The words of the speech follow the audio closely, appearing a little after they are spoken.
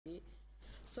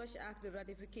such as the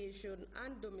ratification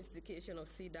and domestication of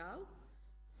CEDAW,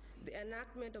 the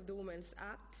enactment of the Women's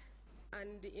Act,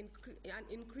 and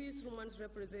increased women's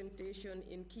representation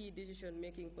in key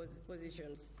decision-making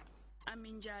positions.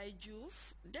 Aminjai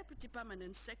Juf, Deputy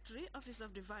Permanent Secretary, Office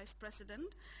of the Vice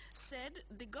President, said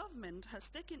the government has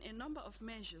taken a number of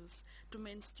measures to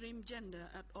mainstream gender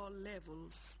at all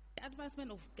levels. The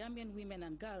advancement of Gambian women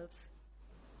and girls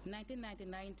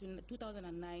 1999 to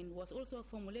 2009 was also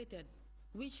formulated,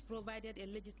 which provided a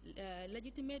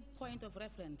legitimate point of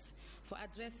reference for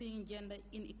addressing gender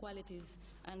inequalities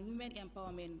and women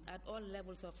empowerment at all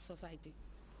levels of society.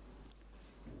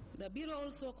 The Bureau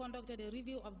also conducted a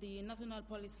review of the national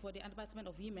policy for the advancement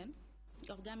of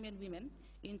Gambian women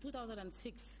in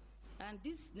 2006, and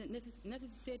this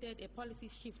necessitated a policy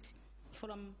shift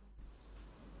from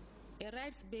a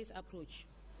rights-based approach.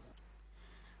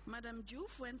 Madam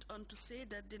Juf went on to say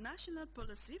that the national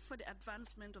policy for the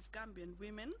advancement of Gambian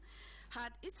women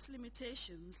had its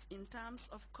limitations in terms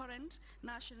of current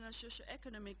national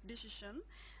socio-economic decision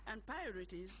and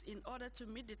priorities in order to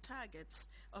meet the targets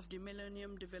of the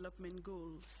Millennium Development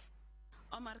Goals.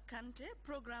 Omar Kante,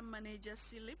 Program Manager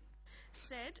SILIP,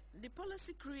 said the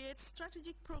policy creates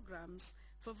strategic programs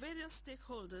for various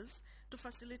stakeholders to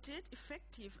facilitate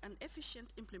effective and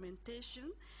efficient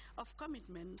implementation of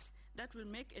commitments that will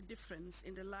make a difference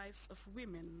in the lives of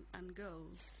women and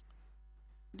girls.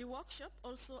 The workshop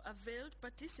also availed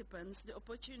participants the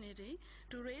opportunity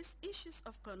to raise issues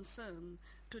of concern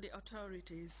to the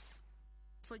authorities.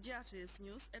 For Grts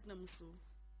News, Edna Musu.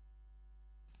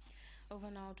 Over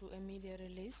now to a media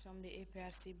release from the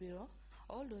APRC Bureau.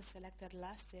 All those selected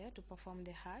last year to perform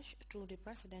the Hajj through the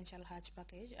Presidential Hajj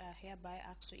package are hereby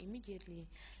asked to immediately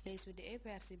liaise with the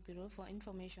APRC Bureau for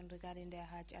information regarding their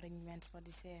Hajj arrangements for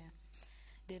this year.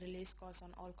 The release calls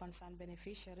on all concerned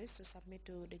beneficiaries to submit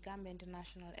to the Gambia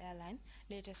International Airline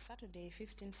latest Saturday,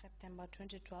 15 September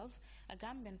 2012, a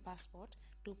Gambian passport,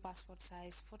 2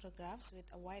 passport-size photographs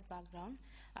with a white background,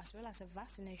 as well as a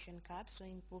vaccination card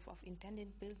showing proof of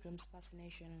intended pilgrims'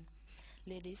 vaccination.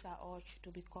 Ladies are urged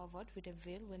to be covered with a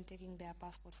veil when taking their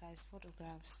passport-size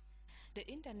photographs. The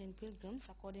intending pilgrims,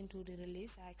 according to the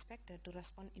release, are expected to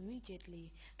respond immediately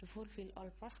to fulfill all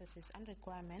processes and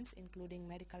requirements, including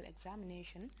medical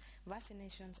examination,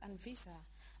 vaccinations, and visa,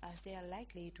 as they are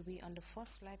likely to be on the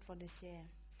first flight for this year.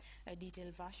 A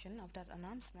detailed version of that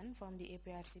announcement from the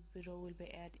APRC Bureau will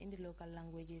be aired in the local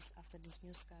languages after this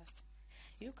newscast.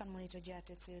 You can monitor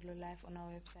Grts Radio live on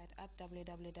our website at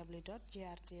www.grts.gm.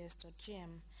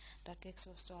 That takes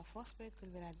us to our first break.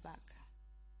 We'll be right back.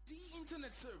 The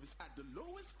internet service at the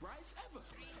lowest price ever.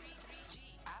 3G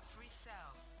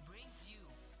AfriCell brings you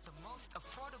the most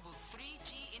affordable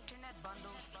 3G internet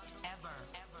bundles ever.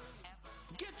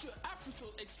 Get your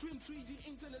AfriCell Extreme 3G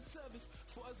internet service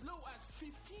for as low as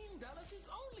 $15 is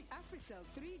only. AfriCell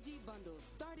 3G bundles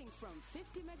starting from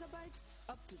 50 megabytes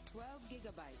up to 12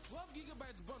 gigabytes. 12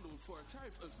 gigabytes bundle for a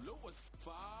tariff as low as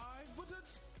 5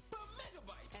 buttons per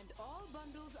megabyte. And all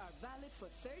bundles are valid for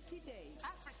 30 days.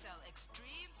 AfriCell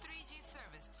Extreme 3G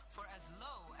service for as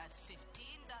low as $15.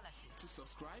 To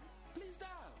subscribe, please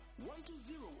dial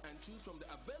 120 and choose from the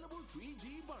available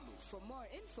 3G bundles. For more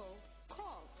info,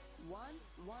 call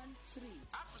 113.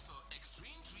 AfriCell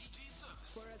Extreme 3G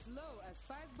service. For as low as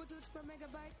 5 buttons per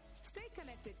megabyte, stay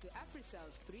connected to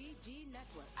AfriCell's 3G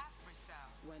network. AfriCell.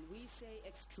 When we say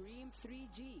Extreme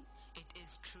 3G, it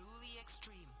is truly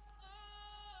extreme.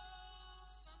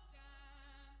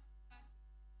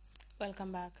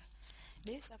 Welcome back.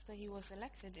 Days after he was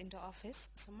elected into office,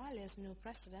 Somalia's new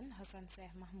president, Hassan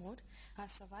Sheikh Mahmoud,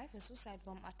 has survived a suicide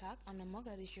bomb attack on a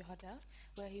Mogadishu hotel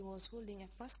where he was holding a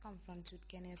press conference with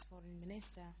Kenya's foreign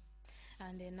minister.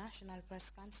 And the National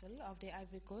Press Council of the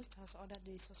Ivory Coast has ordered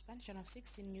the suspension of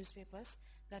 16 newspapers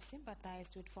that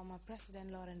sympathized with former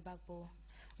President Laurent Gbagbo.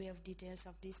 We have details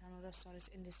of these and other stories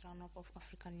in this roundup of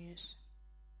African news.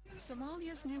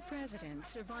 Somalia's new president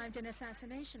survived an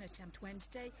assassination attempt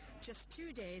Wednesday, just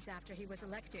 2 days after he was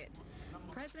elected.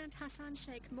 President Hassan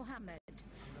Sheikh Mohammed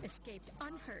escaped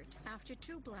unhurt after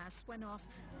 2 blasts went off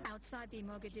outside the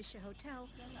Mogadishu hotel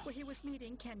where he was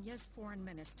meeting Kenya's foreign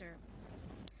minister.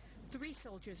 3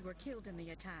 soldiers were killed in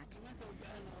the attack.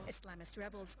 Islamist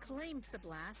rebels claimed the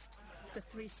blast. The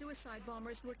 3 suicide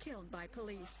bombers were killed by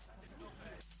police.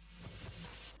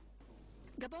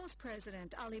 Gabon's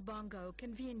President Ali Bongo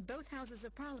convened both houses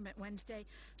of parliament Wednesday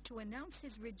to announce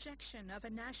his rejection of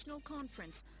a national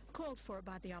conference called for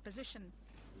by the opposition.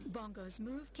 Bongo's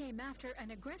move came after an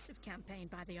aggressive campaign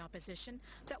by the opposition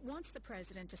that wants the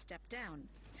president to step down.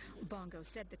 Bongo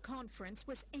said the conference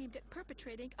was aimed at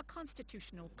perpetrating a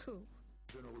constitutional coup.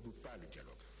 Je ne redoute pas le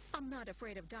dialogue. I'm not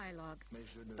afraid of dialogue,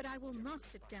 but I will not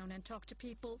sit down and talk to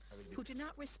people who do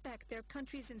not respect their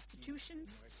country's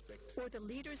institutions or the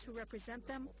leaders who represent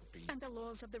them and the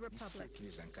laws of the Republic.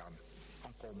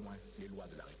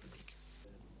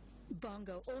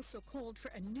 Bongo also called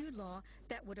for a new law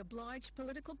that would oblige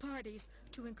political parties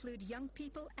to include young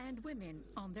people and women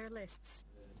on their lists.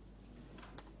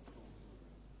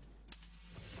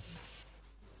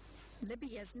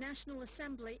 Libya's National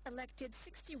Assembly elected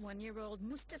 61-year-old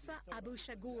Mustafa Abu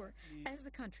Shagur as the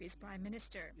country's prime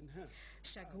minister.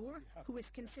 Shagur, who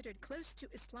is considered close to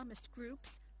Islamist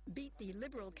groups, beat the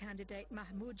liberal candidate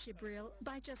Mahmoud Jibril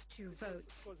by just 2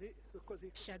 votes.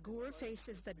 Shagur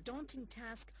faces the daunting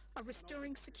task of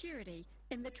restoring security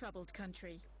in the troubled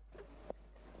country.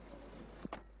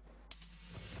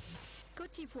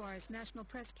 Côte d'Ivoire's National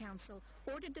Press Council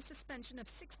ordered the suspension of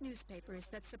 6 newspapers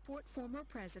that support former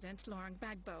President Laurent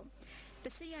Gbagbo. The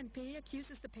CNP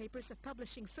accuses the papers of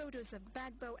publishing photos of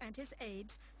Gbagbo and his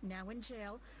aides, now in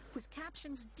jail, with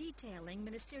captions detailing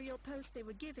ministerial posts they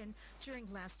were given during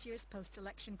last year's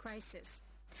post-election crisis.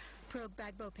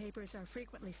 Pro-Gbagbo papers are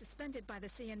frequently suspended by the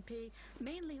CNP,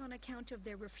 mainly on account of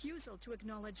their refusal to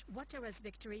acknowledge Ouattara's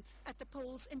victory at the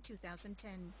polls in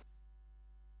 2010.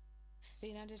 The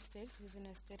United States is in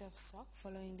a state of shock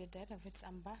following the death of its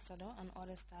ambassador and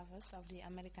other staffers of the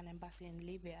American embassy in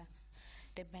Libya.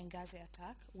 The Benghazi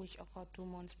attack, which occurred 2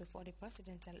 months before the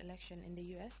presidential election in the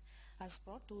U.S., has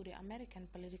brought to the American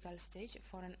political stage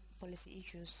foreign policy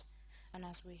issues. And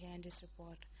as we hear in this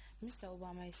report, Mr.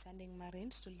 Obama is sending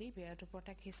Marines to Libya to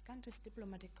protect his country's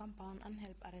diplomatic compound and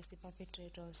help arrest the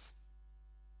perpetrators.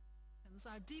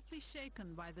 Are deeply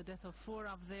shaken by the death of 4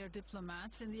 of their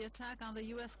diplomats in the attack on the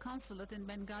U.S. consulate in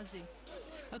Benghazi.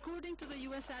 According to the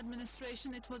U.S.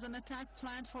 administration, it was an attack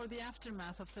planned for the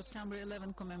aftermath of September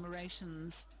 11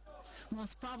 commemorations.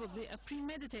 Most probably a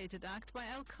premeditated act by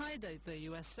Al-Qaeda, the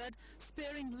U.S. said,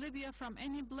 sparing Libya from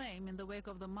any blame in the wake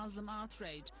of the Muslim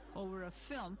outrage over a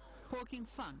film poking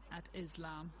fun at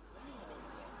Islam.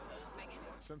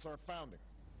 Since our founding,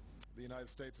 the United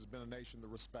States has been a nation that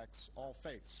respects all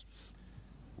faiths.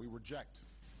 We reject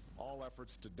all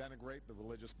efforts to denigrate the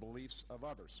religious beliefs of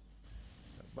others.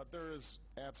 But there is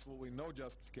absolutely no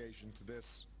justification to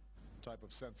this type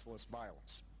of senseless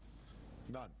violence.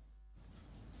 None.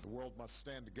 The world must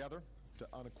stand together to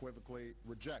unequivocally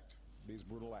reject these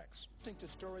brutal acts.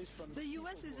 The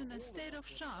U.S. is in a state of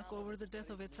shock over the death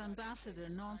of its ambassador,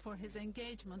 known for his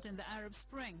engagement in the Arab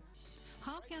Spring.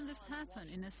 How can this happen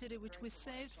in a city which we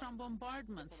saved from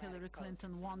bombardments, Hillary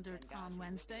Clinton wondered on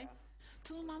Wednesday?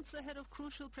 2 months ahead of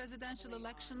crucial presidential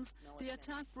elections, the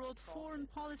attack brought foreign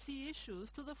policy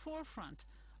issues to the forefront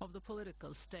of the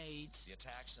political stage. The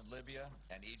attacks in Libya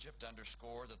and Egypt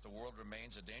underscore that the world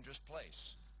remains a dangerous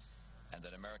place and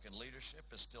that American leadership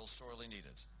is still sorely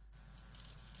needed.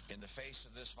 In the face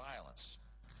of this violence,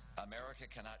 America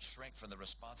cannot shrink from the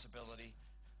responsibility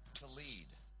to lead.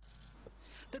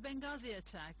 The Benghazi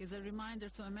attack is a reminder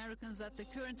to Americans that the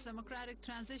current democratic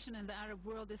transition in the Arab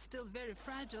world is still very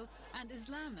fragile and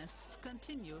Islamists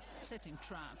continue setting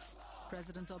traps.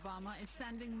 President Obama is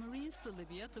sending Marines to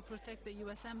Libya to protect the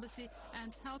U.S. Embassy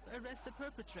and help arrest the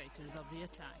perpetrators of the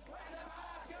attack.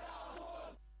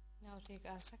 Now take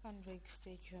our second break.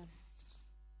 Stay tuned.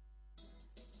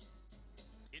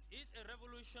 It is a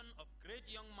revolution of great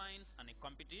young minds and a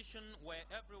competition where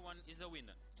everyone is a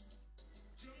winner.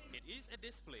 It is a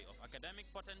display of academic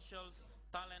potentials,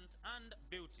 talent, and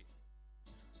beauty.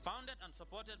 Founded and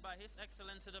supported by His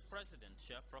Excellency the President,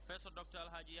 Chef Professor Dr.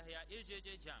 Alhaji Yahya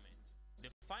AJJ Jammeh, the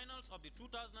finals of the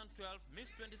 2012 Miss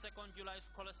 22nd July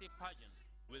Scholarship Pageant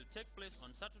will take place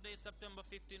on Saturday, September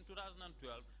 15,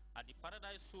 2012 at the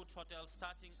Paradise Suites Hotel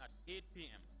starting at 8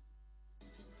 p.m.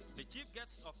 The chief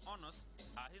guests of honors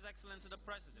are His Excellency the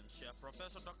President, Chef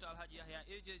Professor Dr. Alhaji Yahya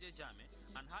AJJ Jammeh,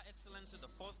 and Her Excellency the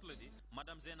First Lady,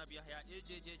 Madam Zainab Yahya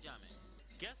AJJ Jammeh.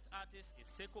 Guest artist is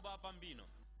Sekuba Bambino,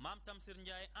 Mam Tamsir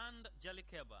Njai, and Jali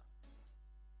Keba.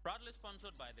 Proudly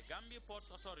sponsored by the Gambia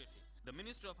Ports Authority, the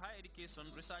Ministry of Higher Education,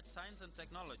 Research, Science and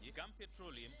Technology, Gambia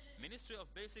Petroleum, Ministry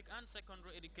of Basic and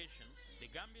Secondary Education,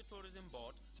 the Gambia Tourism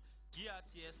Board,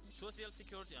 GRTS, Social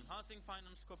Security and Housing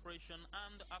Finance Corporation,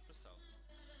 and AfriCell.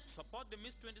 Support the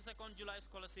Miss 22nd July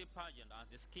Scholarship Pageant as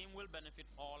the scheme will benefit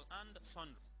all and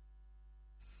sundry.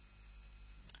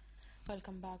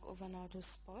 Welcome back. Over now to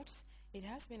sports. It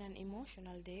has been an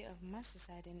emotional day of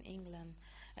Merseyside in England,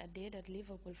 a day that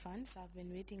Liverpool fans have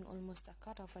been waiting almost a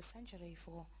quarter of a century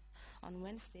for. On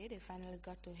Wednesday, they finally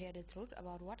got to hear the truth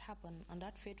about what happened on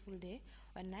that fateful day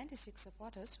when 96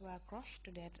 supporters were crushed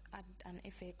to death at an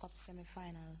FA Cup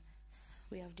semi-final.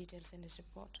 We have details in this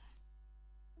report.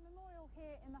 The memorial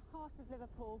here in the heart of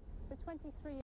Liverpool, the 23